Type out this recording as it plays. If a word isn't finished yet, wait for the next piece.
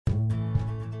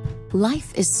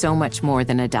Life is so much more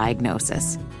than a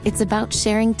diagnosis. It's about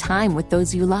sharing time with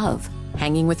those you love,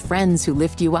 hanging with friends who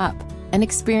lift you up, and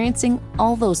experiencing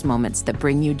all those moments that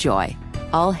bring you joy.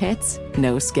 All hits,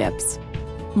 no skips.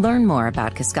 Learn more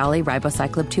about Kisqali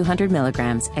Ribociclib 200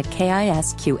 milligrams at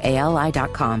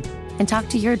KISQALI.com and talk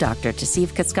to your doctor to see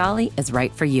if Kisqali is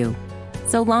right for you.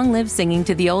 So long live singing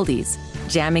to the oldies,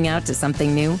 jamming out to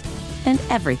something new, and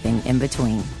everything in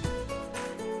between.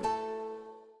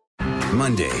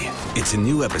 Monday, it's a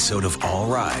new episode of All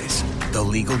Rise, the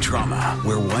legal drama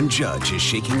where one judge is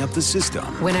shaking up the system.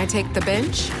 When I take the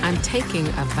bench, I'm taking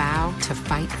a vow to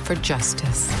fight for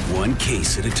justice. One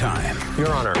case at a time. Your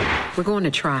Honor. We're going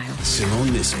to trial. Simone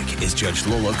Missick is Judge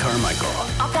Lola Carmichael.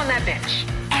 Up on that bench.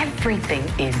 Everything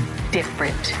is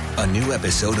different. A new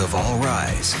episode of All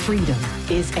Rise. Freedom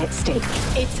is at stake.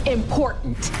 It's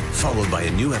important. Followed by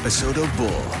a new episode of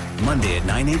Bull. Monday at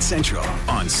 9/8 Central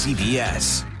on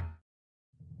CBS.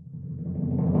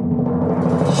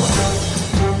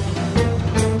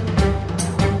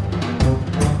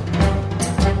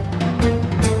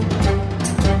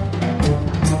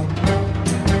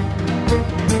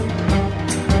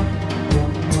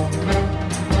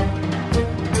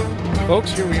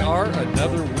 Folks, here we are,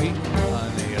 another week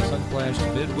on the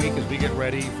Sunflash midweek as we get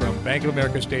ready from Bank of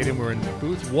America Stadium. We're in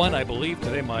booth 1, I believe,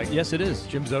 today, Mike. Yes, it is.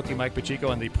 Jim Szoke, Mike Pacheco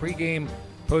on the pregame,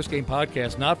 postgame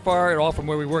podcast. Not far at all from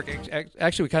where we work.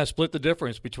 Actually, we kind of split the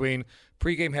difference between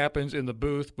pregame happens in the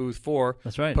booth 4.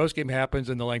 That's right. Postgame happens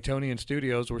in the Langtonian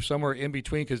studios. We're somewhere in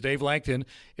between because Dave Langton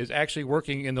is actually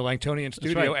working in the Langtonian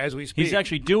studio as we speak. He's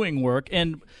actually doing work.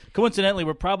 And coincidentally,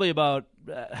 we're probably about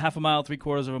half a mile,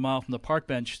 3/4 of a mile from the park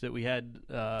bench that we had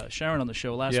Sharon on the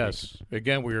show last week. Yes.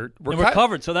 Again, we're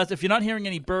covered. So that's if you're not hearing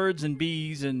any birds and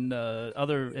bees and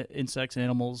other insects,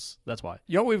 animals, that's why.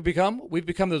 You know what we've become? We've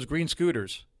become those green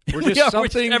scooters. We're We're just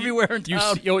just everywhere in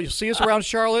town. You'll see us around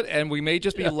Charlotte, and we may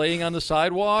just be laying on the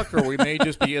sidewalk, or we may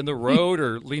just be in the road,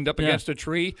 or leaned up against a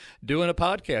tree doing a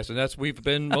podcast. And we've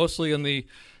been mostly in the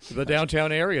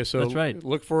downtown area. So that's right.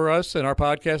 Look for us and our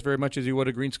podcast very much as you would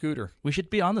a green scooter. We should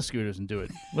be on the scooters and do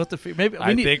it. We'll have to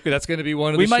I think that's going to be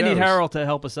one of the We might shows. need Harold to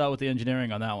help us out with the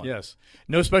engineering on that one. Yes.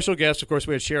 No special guests. Of course,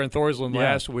 we had Sharon Thorsland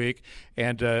last week,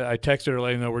 and I texted her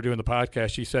letting her know we're doing the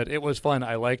podcast. She said, it was fun.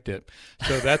 I liked it.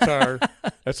 So that's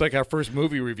that's like our first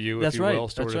movie review, if you will,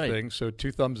 sort of thing. So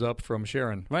 2 thumbs up from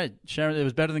Sharon. Right. Sharon, it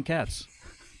was better than Cats.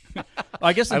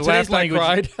 I guess in I today's laughed, I language,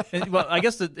 cried. Well, I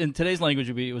guess in today's language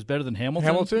would be it was better than Hamilton.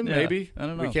 Hamilton, Yeah. maybe. I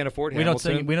don't know. We can't afford We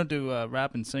Hamilton. don't sing. We don't do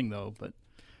rap and sing though. But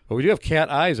we do have cat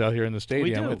eyes out here in the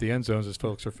stadium do. at the end zones, as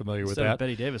folks are familiar with instead that. of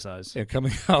Betty Davis eyes. And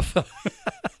coming off,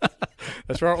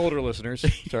 that's for our older listeners.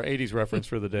 It's our 80s reference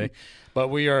for the day. But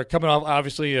we are coming off,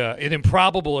 obviously, an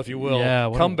improbable, if you will,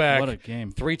 comeback. What a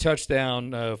game. 3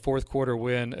 touchdown, fourth quarter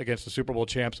win against the Super Bowl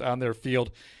champs on their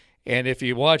field. And if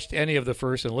you watched any of the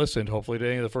first and listened, hopefully, to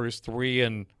any of the first 3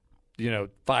 and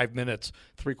 5 minutes,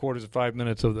 3/4 of 5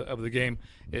 minutes of the game,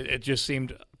 it just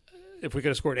seemed if we could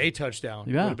have scored a touchdown,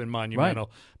 it would have been monumental.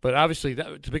 Right. But obviously,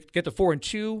 to get to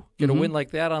 4-2, get a win like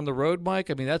that on the road,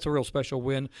 Mike, I mean, that's a real special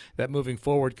win that moving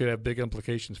forward could have big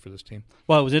implications for this team.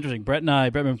 Well, it was interesting. Brett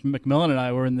McMillan and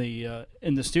I were in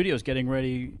the studios getting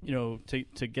ready,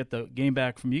 to get the game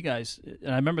back from you guys.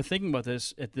 And I remember thinking about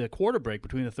this at the quarter break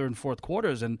between the third and fourth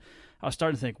quarters, and I was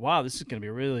starting to think, wow, this is going to be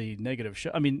a really negative show.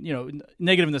 I mean,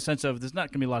 negative in the sense of there's not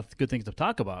going to be a lot of good things to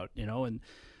talk about,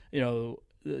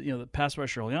 the pass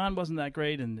rush early on wasn't that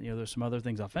great, and there's some other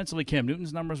things offensively. Cam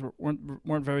Newton's numbers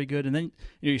weren't very good, and then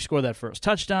you score that first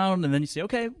touchdown, and then you say,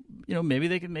 okay, maybe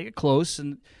they can make it close,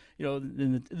 and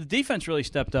the defense really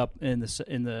stepped up in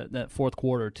that fourth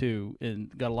quarter too,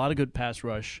 and got a lot of good pass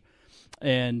rush,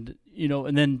 and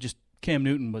and then just Cam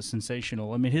Newton was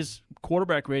sensational. I mean, his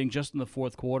quarterback rating just in the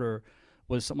fourth quarter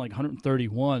was something like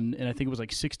 131, and I think it was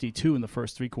like 62 in the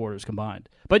first 3 quarters combined.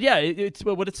 But yeah, it's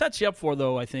what it sets you up for,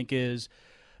 though, I think, is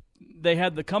they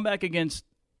had the comeback against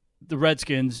the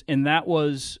Redskins, and that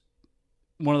was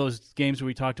one of those games where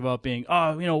we talked about being,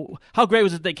 how great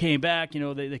was it they came back?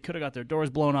 They could have got their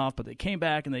doors blown off, but they came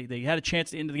back, and they had a chance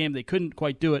at the end of the game. They couldn't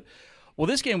quite do it. Well,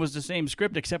 this game was the same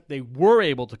script, except they were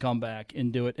able to come back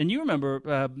and do it. And you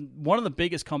remember one of the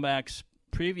biggest comebacks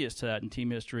previous to that in team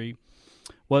history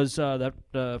was that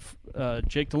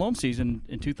Jake Delhomme season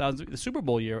in 2000, the Super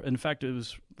Bowl year. In fact, it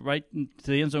was right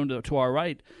to the end zone to our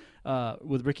right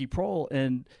with Ricky Prohl.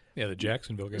 And the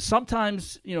Jacksonville game.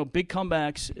 Sometimes, big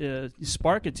comebacks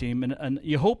spark a team, and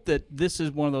you hope that this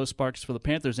is one of those sparks for the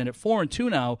Panthers. And at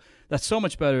 4-2 now, that's so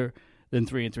much better than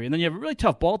 3-3. And then you have a really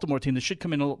tough Baltimore team that should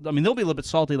come in. They'll be a little bit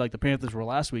salty like the Panthers were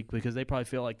last week because they probably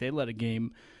feel like they let a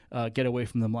game get away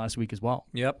from them last week as well.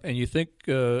 Yep, and you think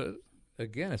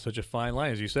again, it's such a fine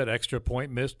line. As you said, extra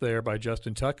point missed there by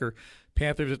Justin Tucker.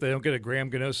 Panthers, if they don't get a Graham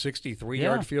Gano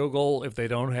 63-yard field goal, if they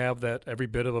don't have that every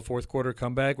bit of a fourth-quarter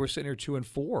comeback, we're sitting here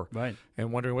 2-4. Right.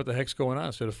 And wondering what the heck's going on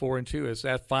instead of 4-2. It's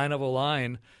that fine of a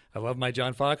line. I love my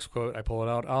John Fox quote. I pull it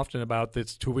out often about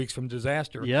it's 2 weeks from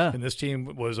disaster. Yeah. And this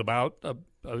team was about a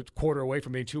quarter away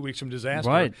from being 2 weeks from disaster.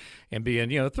 Right. And being,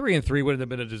 3-3 wouldn't have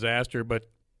been a disaster, but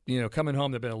coming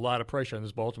home, there's been a lot of pressure on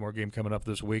this Baltimore game coming up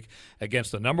this week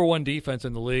against the number one defense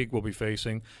in the league we'll be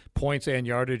facing, points and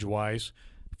yardage-wise.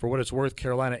 For what it's worth,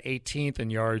 Carolina 18th in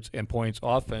yards and points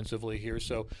offensively here,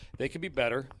 so they can be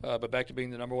better. But back to being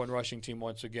the number one rushing team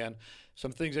once again.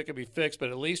 Some things that can be fixed, but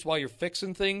at least while you're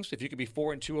fixing things, if you could be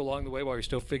 4-2 along the way while you're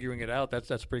still figuring it out,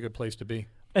 that's a pretty good place to be.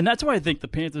 And that's why I think the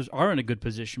Panthers are in a good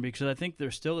position, because I think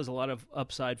there still is a lot of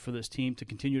upside for this team to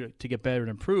continue to get better and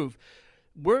improve.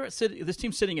 This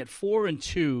team's sitting at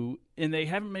 4-2, and they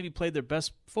haven't maybe played their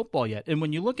best football yet. And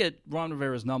when you look at Ron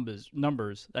Rivera's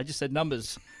numbers, I just said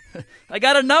numbers. I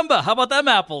got a number. How about them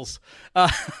apples?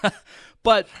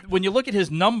 But when you look at his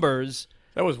numbers,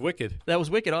 that was wicked. That was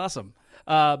wicked awesome.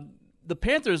 The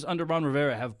Panthers under Ron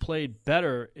Rivera have played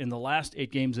better in the last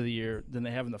 8 games of the year than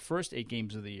they have in the first 8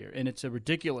 games of the year, and it's a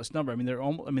ridiculous number. I mean,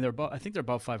 I think they're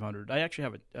above 500. I actually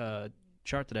have a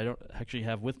chart that I don't actually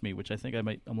have with me, which I think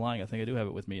I'm lying. I think I do have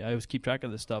it with me. I always keep track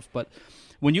of this stuff. But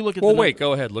when you look at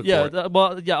go ahead, look for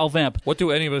it. I'll vamp. What do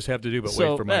any of us have to do but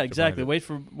wait for Mike? Yeah, exactly. Wait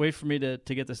for me to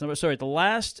get this number. Sorry, the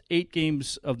last 8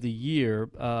 games of the year,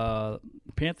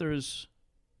 Panthers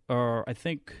are, I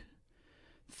think,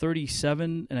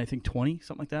 37 and I think 20,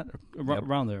 something like that,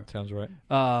 around there. Sounds right.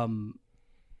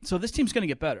 So this team's going to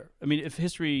get better. I mean, if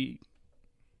history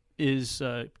is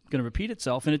going to repeat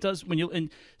itself, and it does. And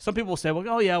some people will say,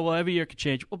 "Well, every year could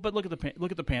change." Well, but look at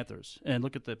the Panthers and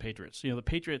look at the Patriots. The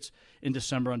Patriots in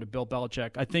December under Bill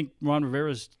Belichick. I think Ron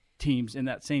Rivera's teams in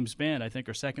that same span, I think,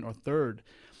 are second or third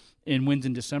in wins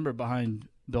in December behind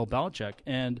Bill Belichick.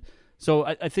 And so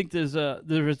I think there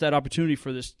is that opportunity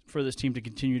for this team to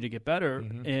continue to get better.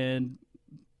 Mm-hmm. And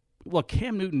look,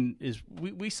 Cam Newton is.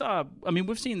 We saw. I mean,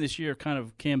 we've seen this year kind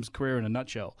of Cam's career in a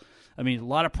nutshell. I mean, a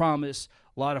lot of promise,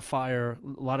 a lot of fire,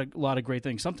 a lot of great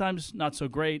things. Sometimes not so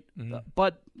great,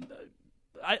 but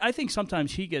I think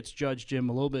sometimes he gets judged, Jim,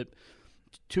 a little bit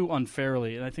too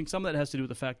unfairly, and I think some of that has to do with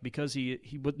the fact because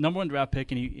he was number one draft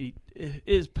pick and he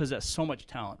is possessed so much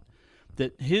talent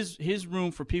that his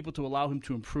room for people to allow him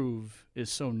to improve is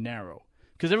so narrow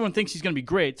because everyone thinks he's going to be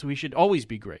great, so he should always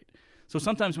be great. So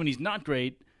sometimes when he's not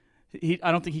great,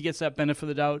 I don't think he gets that benefit of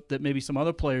the doubt that maybe some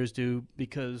other players do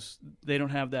because they don't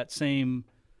have that same.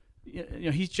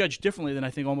 He's judged differently than I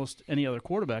think almost any other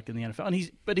quarterback in the NFL,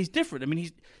 and he's different. I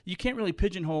mean, you can't really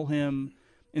pigeonhole him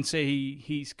and say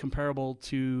he's comparable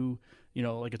to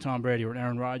like a Tom Brady or an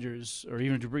Aaron Rodgers or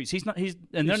even a Drew Brees.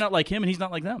 They're not like him, and he's not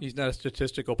like them. He's not a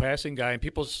statistical passing guy, and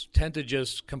people tend to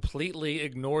just completely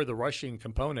ignore the rushing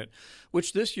component,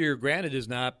 which this year, granted, has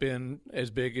not been as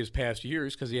big as past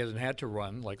years because he hasn't had to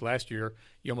run. Like last year,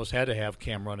 you almost had to have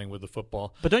Cam running with the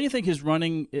football. But don't you think his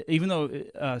running, even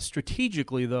though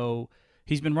strategically, though,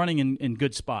 he's been running in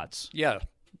good spots? Yeah.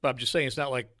 But I'm just saying it's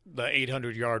not like the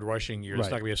 800-yard rushing year. It's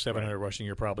not going to be a 700 rushing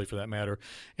year probably for that matter.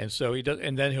 And so he does,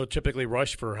 and then he'll typically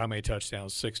rush for how many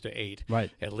touchdowns? 6 to 8,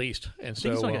 right? At least. And I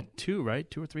think he's only got 2,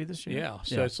 right? 2 or 3 this year. Yeah.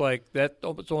 So it's like that.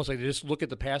 It's almost like they just look at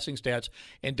the passing stats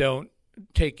and don't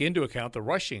take into account the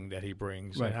rushing that he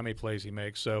brings and how many plays he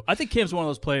makes. So I think Cam's one of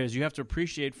those players you have to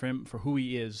appreciate him for who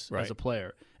he is as a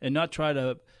player, and not try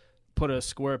to put a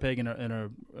square peg in a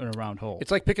round hole.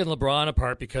 It's like picking LeBron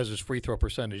apart because his free throw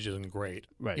percentage isn't great,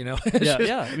 right? Yeah.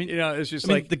 I mean, it's just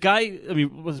the guy. I mean,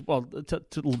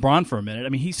 to LeBron for a minute. I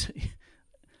mean,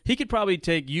 he could probably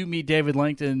take you, me, David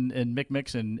Langton, and Mick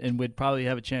Mixon, and would probably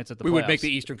have a chance at the playoffs. We would make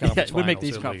the Eastern Conference finals. We'd make the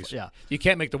Eastern Conference. Yeah, you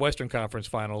can't make the Western Conference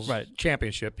finals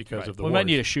championship because of the. We might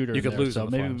need a shooter. You could lose. So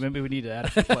maybe we need to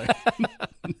add a player.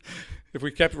 If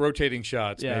we kept rotating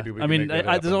shots, maybe we could make that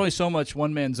happen. There's only so much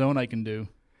one-man zone I can do.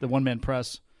 The one-man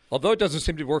press. Although it doesn't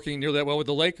seem to be working near that well with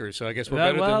the Lakers, so I guess we're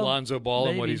better than Lonzo Ball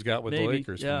and what he's got with the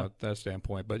Lakers from that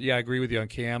standpoint. But yeah, I agree with you on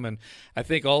Cam, and I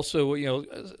think also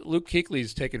Luke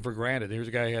Kuechly's taken for granted. Here's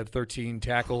a guy who had 13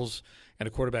 tackles and a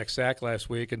quarterback sack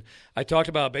last week, and I talked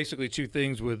about basically 2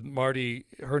 things with Marty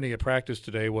Herney at practice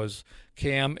today was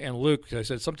Cam and Luke. I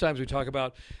said sometimes we talk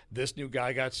about this new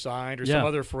guy got signed or some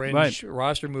other fringe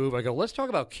roster move. I go, let's talk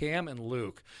about Cam and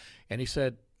Luke, and he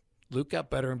said, Luke got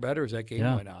better and better as that game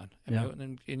Yeah. went on. Yeah.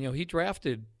 And he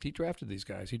drafted these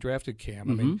guys. He drafted Cam.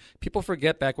 I mean, people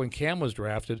forget back when Cam was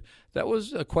drafted, that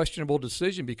was a questionable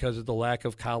decision because of the lack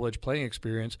of college playing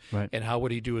experience Right. and how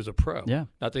would he do as a pro. Yeah.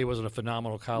 Not that he wasn't a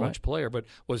phenomenal college player, but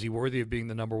was he worthy of being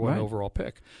the number one Right. overall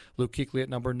pick? Luke Kuechly at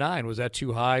number 9, was that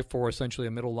too high for essentially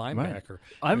a middle linebacker?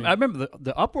 I remember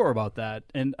the uproar about that,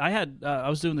 and I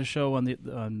was doing the show on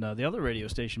the other radio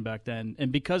station back then,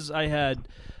 and because I had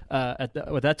at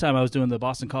that time I was doing the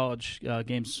Boston College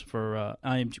games for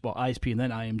ISP and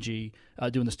then IMG,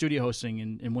 doing the studio hosting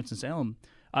in Winston-Salem.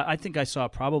 I think I saw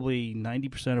probably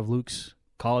 90% of Luke's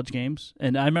college games,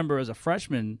 and I remember as a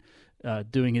freshman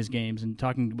doing his games and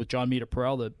talking with John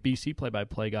Meter-Perrell, the BC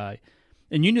play-by-play guy,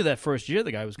 and you knew that first year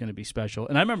the guy was going to be special.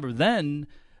 And I remember then.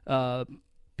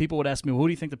 People would ask me, well, who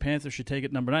do you think the Panthers should take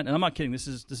at number 9? And I'm not kidding. This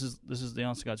is the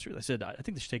honest to God's truth. I said, I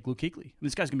think they should take Luke Kuechly.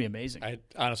 This guy's going to be amazing.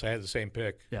 Honestly, I had the same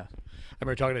pick. Yeah. I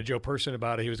remember talking to Joe Person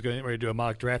about it. He was going to do a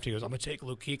mock draft. He goes, I'm going to take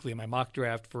Luke Kuechly in my mock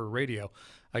draft for radio.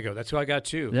 I go, that's who I got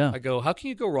too. Yeah. I go, how can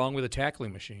you go wrong with a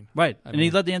tackling machine? Right. And he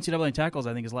led the NCAA in tackles,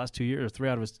 I think, his last 2 years, or 2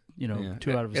 out of his 3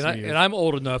 years. And I'm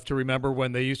old enough to remember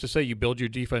when they used to say you build your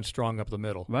defense strong up the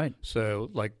middle. Right. So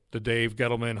like the Dave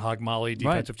Gettleman, Hog Molly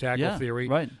defensive tackle theory.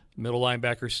 Right. Middle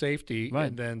linebacker safety. Right.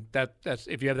 And then that's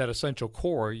if you have that essential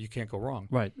core, you can't go wrong.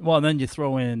 Right. Well, and then you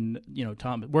throw in,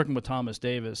 working with Thomas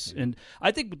Davis. And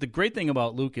I think the great thing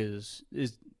about Luke is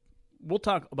we'll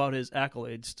talk about his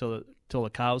accolades till the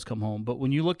cows come home. But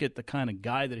when you look at the kind of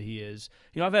guy that he is,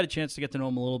 I've had a chance to get to know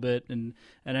him a little bit, and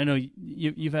I know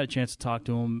you've had a chance to talk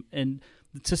to him, and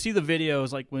to see the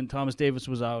videos like when Thomas Davis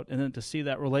was out, and then to see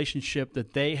that relationship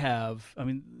that they have. I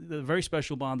mean, the very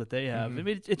special bond that they have. I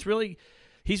mean, it's really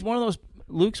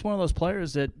Luke's one of those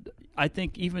players that I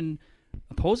think even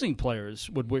opposing players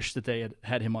would wish that they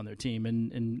had him on their team,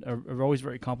 and are always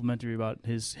very complimentary about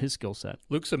his skill set.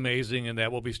 Luke's amazing in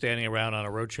that we'll be standing around on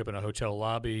a road trip in a hotel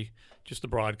lobby, just the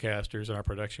broadcasters and our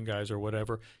production guys or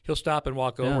whatever. He'll stop and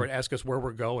walk over and ask us where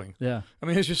we're going. Yeah. I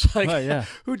mean, it's just like,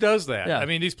 who does that? Yeah. I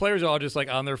mean, these players are all just like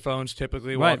on their phones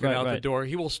typically walking out the door.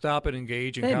 He will stop and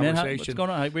engage in conversation. Man, what's going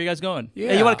on? Where you guys going? Yeah.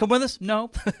 Hey, you want to come with us?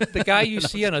 No. The guy you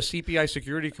see on a CPI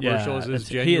security commercial is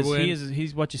genuine.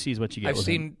 He's what you see is what you get. I've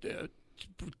seen,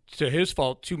 to his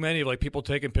fault, too many people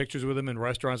taking pictures with him in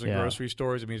restaurants and grocery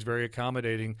stores. I mean, he's very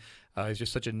accommodating. He's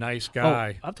just such a nice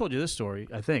guy. I've told you this story,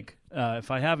 I think. If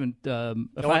I haven't, tell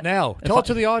it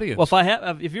to the audience.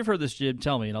 Well, if you've heard this, Jim,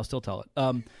 tell me, and I'll still tell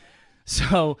it.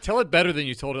 So tell it better than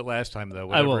you told it last time, though.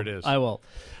 Whatever it is, I will.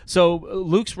 So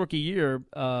Luke's rookie year,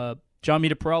 John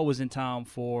Meter-Perrell was in town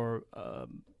for.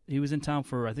 He was in town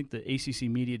for, I think, the ACC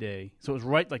Media Day. So it was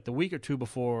right like the week or two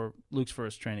before Luke's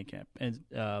first training camp, and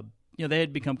they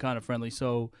had become kind of friendly.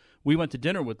 So we went to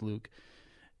dinner with Luke,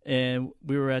 and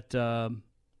we were at.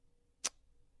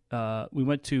 We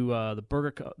went to the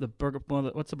burger.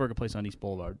 What's the burger place on East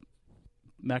Boulevard?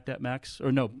 Bad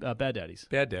Daddy's.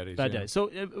 Bad Daddy's. Bad Daddy's. So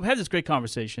we had this great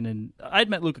conversation, and I'd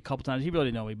met Luke a couple times. He really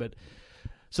didn't know me, but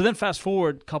so then fast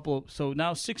forward so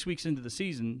now 6 weeks into the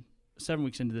season, 7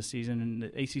 weeks into the season, and the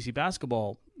ACC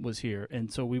basketball was here,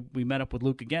 and so we met up with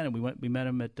Luke again, and we met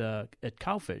him at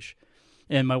Cowfish,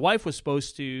 and my wife was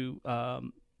supposed to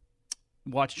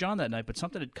watch John that night, but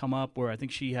something had come up where I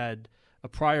think she had a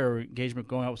prior engagement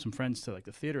going out with some friends to like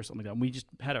the theater or something like that. And we just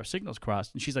had our signals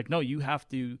crossed, and she's like, "No, you got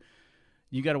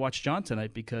to watch John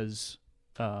tonight because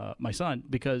my son,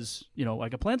 because I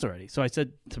got plans already." So I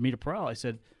said to Meter-Perrell, I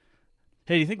said,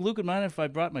 "Hey, do you think Luke would mind if I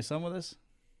brought my son with us?"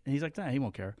 And he's like, "Nah, he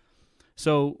won't care."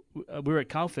 So we were at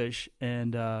Cowfish,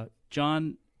 and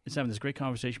John is having this great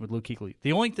conversation with Luke Kuechly.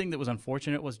 The only thing that was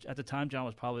unfortunate was at the time John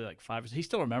was probably like 5 or 6. He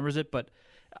still remembers it, but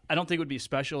I don't think it would be as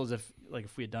special as if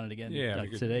we had done it again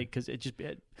today, because it just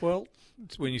well,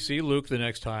 when you see Luke the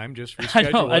next time, just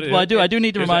reschedule I know. it. I do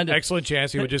need to remind him. Excellent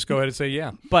chance he would just go ahead and say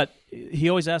yeah. But he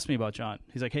always asks me about John.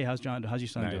 He's like, "Hey, how's John? How's your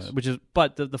son doing?"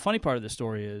 But the funny part of the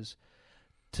story is,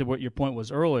 to what your point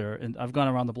was earlier, and I've gone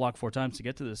around the block 4 times to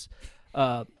get to this.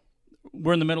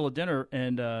 We're in the middle of dinner,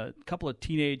 and a couple of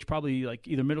teenage, probably like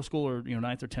either middle school or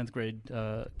 9th or 10th grade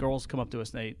girls come up to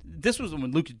us. And this was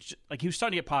when Luke, he was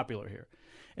starting to get popular here,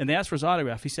 and they asked for his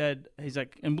autograph. He's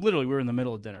like, and literally we were in the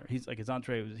middle of dinner. He's like, his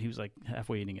entree he was like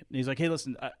halfway eating it. And he's like, "Hey,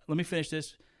 listen, let me finish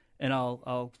this, and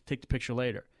I'll take the picture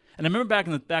later." And I remember back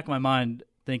in the back of my mind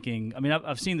thinking, I mean,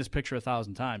 I've seen this picture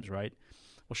 1,000 times, right?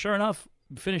 Well, sure enough,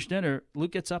 we finished dinner.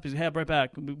 Luke gets up. He's like, "Hey, I'm right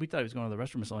back." We thought he was going to the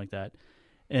restroom or something like that.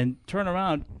 And turn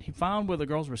around, he found where the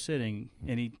girls were sitting,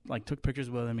 and he took pictures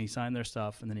with them. He signed their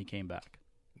stuff, and then he came back.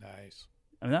 Nice.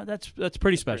 I mean, that's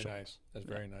pretty special. Very nice. That's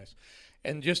very nice.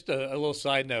 And just a little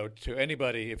side note to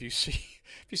anybody: if you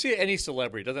see any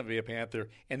celebrity, it doesn't have to be a Panther,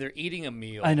 and they're eating a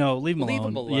meal, I know, leave them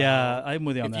alone. alone. Yeah, I'm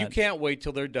with you on if that. you can't wait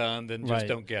till they're done, then just Right.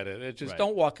 don't get it. It's just Right.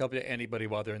 don't walk up to anybody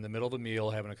while they're in the middle of a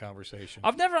meal having a conversation.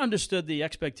 I've never understood the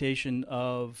expectation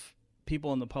of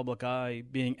people in the public eye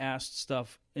being asked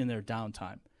stuff in their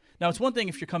downtime. Now, it's one thing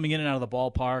if you're coming in and out of the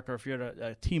ballpark or if you're at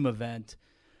a team event,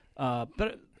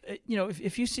 but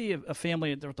if you see a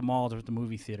family they're at the mall, they're at the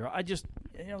movie theater, I just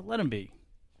let them be.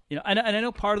 And I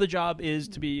know part of the job is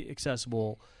to be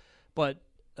accessible, but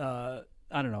I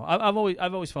don't know.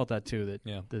 I've always felt that too.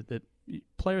 That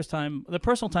players' time, the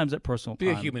personal time's at personal Be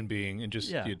time. a human being and just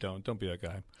Yeah. don't be that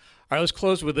guy. All right, let's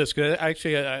close with this. Cause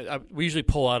actually, we usually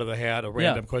pull out of the hat a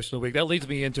random question of the week. That leads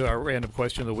me into our random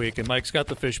question of the week. And Mike's got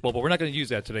the fishbowl, but we're not going to use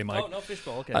that today, Mike. Oh, no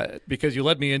fishbowl. Okay. Because you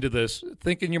led me into this.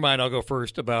 Think in your mind, I'll go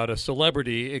first, about a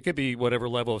celebrity. It could be whatever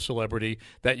level of celebrity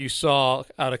that you saw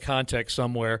out of context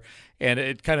somewhere, and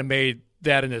it kind of made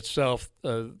that in itself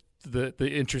the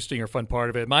interesting or fun part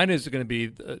of it. Mine is going to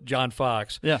be John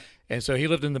Fox. Yeah. And so he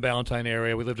lived in the Ballantyne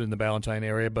area. We lived in the Ballantyne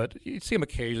area, but you'd see him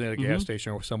occasionally at a gas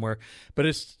station or somewhere. But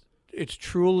it's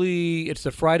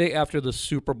the Friday after the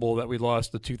Super Bowl that we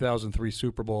lost the 2003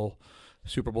 Super Bowl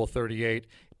 38.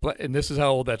 And this is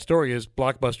how old that story is,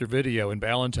 Blockbuster Video in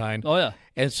Ballantyne. Oh, yeah.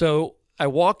 And so I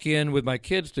walk in with my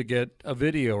kids to get a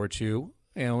video or two,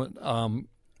 and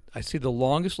I see the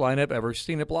longest line I've ever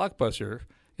seen at Blockbuster.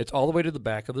 It's all the way to the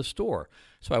back of the store.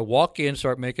 So I walk in,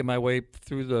 start making my way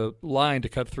through the line to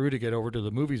cut through to get over to the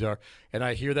movies are, and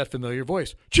I hear that familiar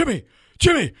voice, Jimmy!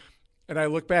 And I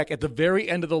look back. At the very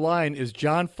end of the line is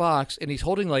John Fox, and he's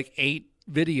holding like 8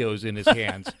 videos in his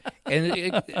hands.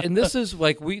 and this is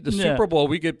like Super Bowl,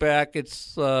 we get back,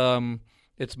 it's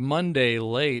Monday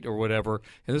late or whatever,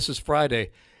 and this is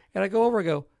Friday. And I go over and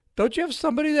go, don't you have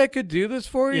somebody that could do this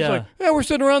for you? Yeah. He's like, yeah, we're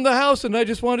sitting around the house, and I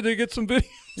just wanted to get some videos.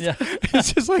 Yeah.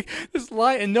 It's just like this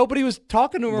line, and nobody was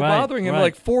talking to him or Right, bothering him. right.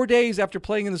 Like 4 days after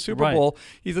playing in the Super Right. Bowl,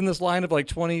 he's in this line of like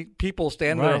 20 people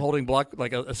standing there Right. holding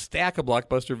a stack of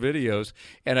Blockbuster videos.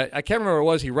 And I can't remember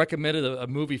what it was. He recommended a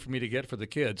movie for me to get for the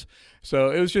kids.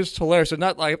 So it was just hilarious. So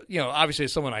not like, obviously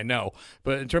it's someone I know,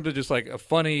 but in terms of just like a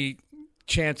funny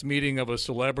chance meeting of a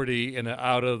celebrity in an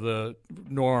out of the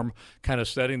norm kind of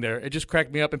setting there, it just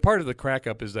cracked me up. And part of the crack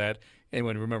up is that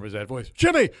anyone remembers that voice,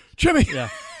 Jimmy. Yeah.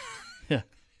 Yeah.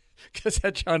 Because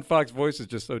that John Fox voice is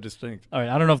just so distinct. All right.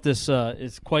 I don't know if this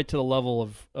is quite to the level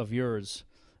of yours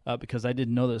because I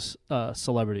didn't know this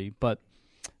celebrity. But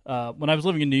when I was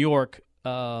living in New York,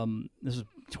 this is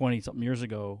 20-something years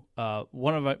ago,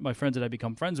 one of my friends that I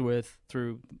become friends with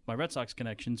through my Red Sox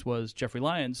connections was Jeffrey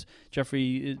Lyons.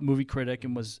 Jeffrey, movie critic,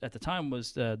 and was at the time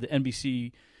was the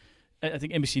NBC, I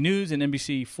think NBC News and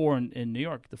NBC4 in New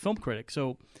York, the film critic.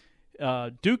 So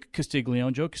Duke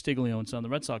Castiglione, Joe Castiglione's son, the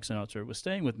Red Sox announcer, was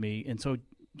staying with me, and so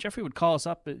Jeffrey would call us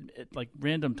up at like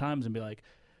random times and be like,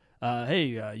 "Hey,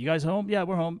 you guys home? Yeah,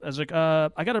 we're home." I was like,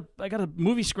 "I got a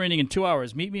movie screening in 2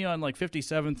 hours. Meet me on like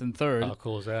 57th and 3rd." How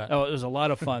cool is that? Oh, it was a lot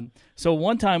of fun. So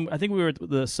one time, I think we were at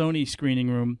the Sony screening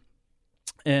room,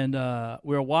 and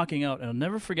we were walking out, and I'll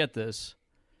never forget this.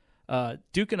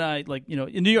 Duke and I,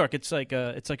 in New York, it's like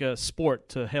a sport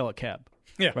to hail a cab.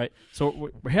 Yeah. Right.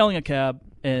 So we're hailing a cab,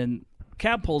 and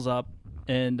cab pulls up,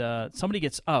 and somebody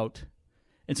gets out,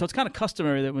 and so it's kind of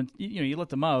customary that when you let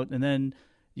them out, and then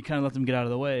you kind of let them get out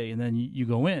of the way, and then you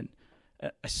go in.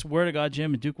 I swear to God,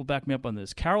 Jim, and Duke will back me up on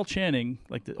this. Carol Channing,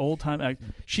 like the old time act,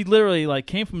 she literally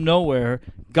came from nowhere,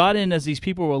 got in as these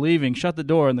people were leaving, shut the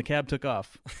door, and the cab took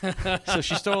off. So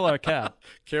she stole our cab.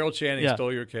 Carol Channing Yeah.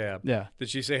 stole your cab. Yeah.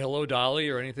 Did she say hello, Dolly,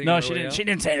 or anything? No, on her she way didn't. out? She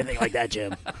didn't say anything like that,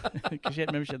 Jim.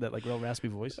 Remember she had that real raspy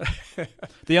voice.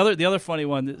 The other funny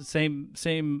one,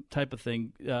 same type of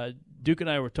thing. Duke and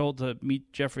I were told to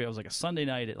meet Jeffrey. It was like a Sunday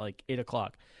night at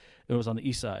 8:00. It was on the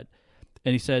east side.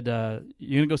 And he said,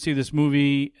 you're going to go see this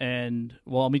movie, and,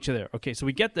 I'll meet you there. Okay, so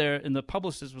we get there, and the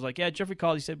publicist was like, yeah, Jeffrey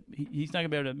called. He said he's not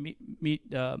going to be able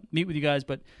to meet with you guys,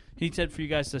 but he said for you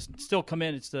guys to still come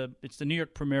in. It's the New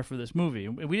York premiere for this movie.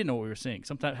 And we didn't know what we were seeing.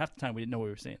 Half the time, we didn't know what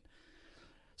we were seeing.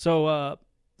 So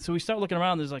we start looking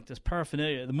around. There's this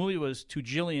paraphernalia. The movie was To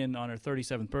Jillian on her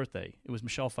 37th birthday. It was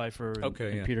Michelle Pfeiffer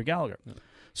and Peter Gallagher. Yeah.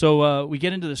 So we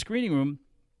get into the screening room,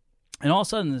 and all of a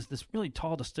sudden, this really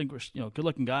tall, distinguished,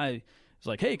 good-looking guy is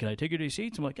like, "Hey, can I take you to your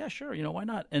seats?" I'm like, "Yeah, sure. Why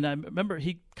not?" And I remember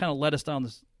he kind of led us down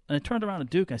this, and I turned around to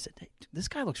Duke, and I said, "Hey, this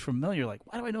guy looks familiar. Why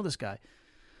do I know this guy?"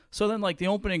 So then, the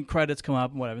opening credits come up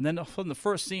and whatever, and then from the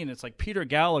first scene, it's Peter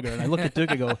Gallagher, and I look at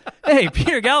Duke and go, "Hey,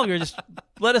 Peter Gallagher just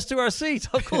led us to our seats.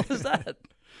 How cool is that?"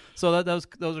 So those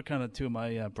are kind of two of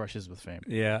my brushes with fame.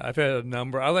 Yeah, I've had a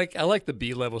number. I like the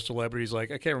B-level celebrities.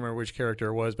 Like I can't remember which character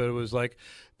it was, but it was like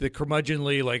the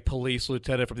curmudgeonly like police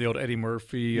lieutenant from the old Eddie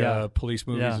Murphy police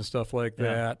movies and stuff like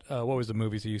that. What was the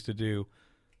movies he used to do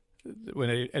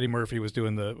when Eddie Murphy was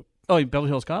doing the Beverly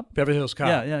Hills Cop? Beverly Hills Cop.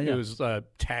 Yeah. It was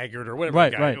Taggart or whatever.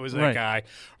 Right, It was that guy.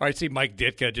 Or I'd see Mike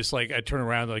Ditka just like I'd turn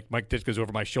around like Mike Ditka's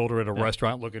over my shoulder at a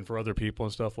restaurant looking for other people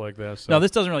and stuff like that. So. Now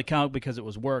this doesn't really count because it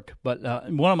was work, but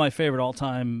one of my favorite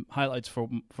all-time highlights for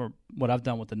what I've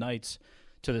done with the Knights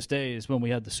to this day is when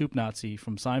we had the Soup Nazi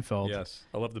from Seinfeld. Yes,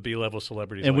 I love the B-level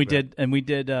celebrities. And like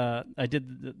I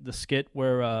did the skit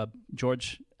where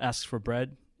George asks for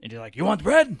bread, and you're like, "You want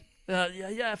bread?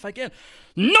 Yeah, if I can.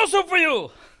 No soup for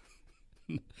you."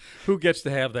 Who gets to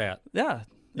have that? Yeah.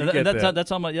 That.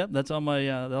 That's on my. Yep, that's on my.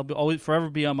 That'll be always forever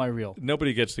be on my reel.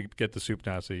 Nobody gets to get the Soup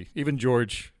Nazi, even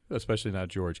George, especially not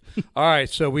George. All right,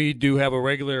 so we do have a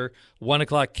regular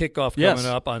 1:00 kickoff coming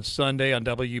up on Sunday on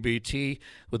WBT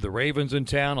with the Ravens in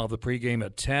town. I'll have the pregame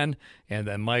at 10, and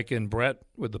then Mike and Brett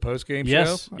with the postgame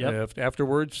show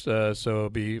afterwards. So it'll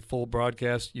be full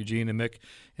broadcast. Eugene and Mick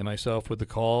and myself with the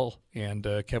call, and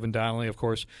Kevin Donnelly, of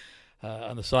course.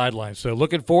 On the sidelines. So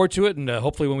looking forward to it, and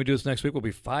hopefully when we do this next week, we'll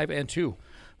be 5-2.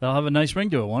 That'll have a nice ring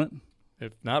to it, won't it?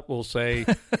 If not, we'll say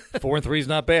 4-3 is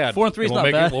not bad. 4-3 is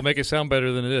not bad. We'll make it sound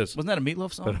better than it is. Wasn't that a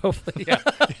Meatloaf song? But hopefully, yes.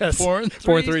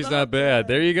 4-3 is not bad.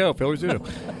 There you go. Phillies do.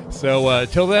 So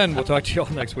till then, we'll talk to you all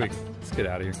next week. Let's get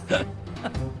out of here.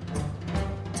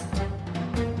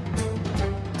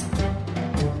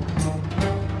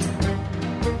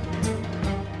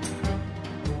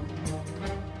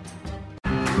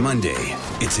 Monday,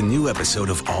 it's a new episode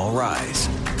of All Rise,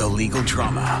 the legal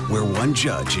drama where one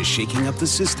judge is shaking up the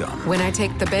system. When I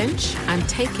take the bench, I'm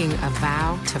taking a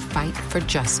vow to fight for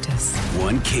justice.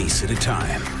 One case at a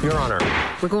time. Your Honor.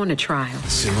 We're going to trial.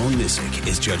 Simone Missick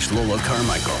is Judge Lola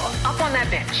Carmichael. Up on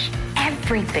that bench.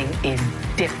 Everything is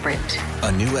different.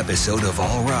 A new episode of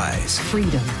All Rise.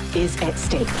 Freedom is at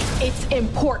stake. It's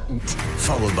important.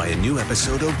 Followed by a new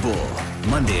episode of Bull,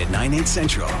 Monday at 9/8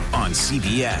 Central on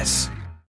CBS.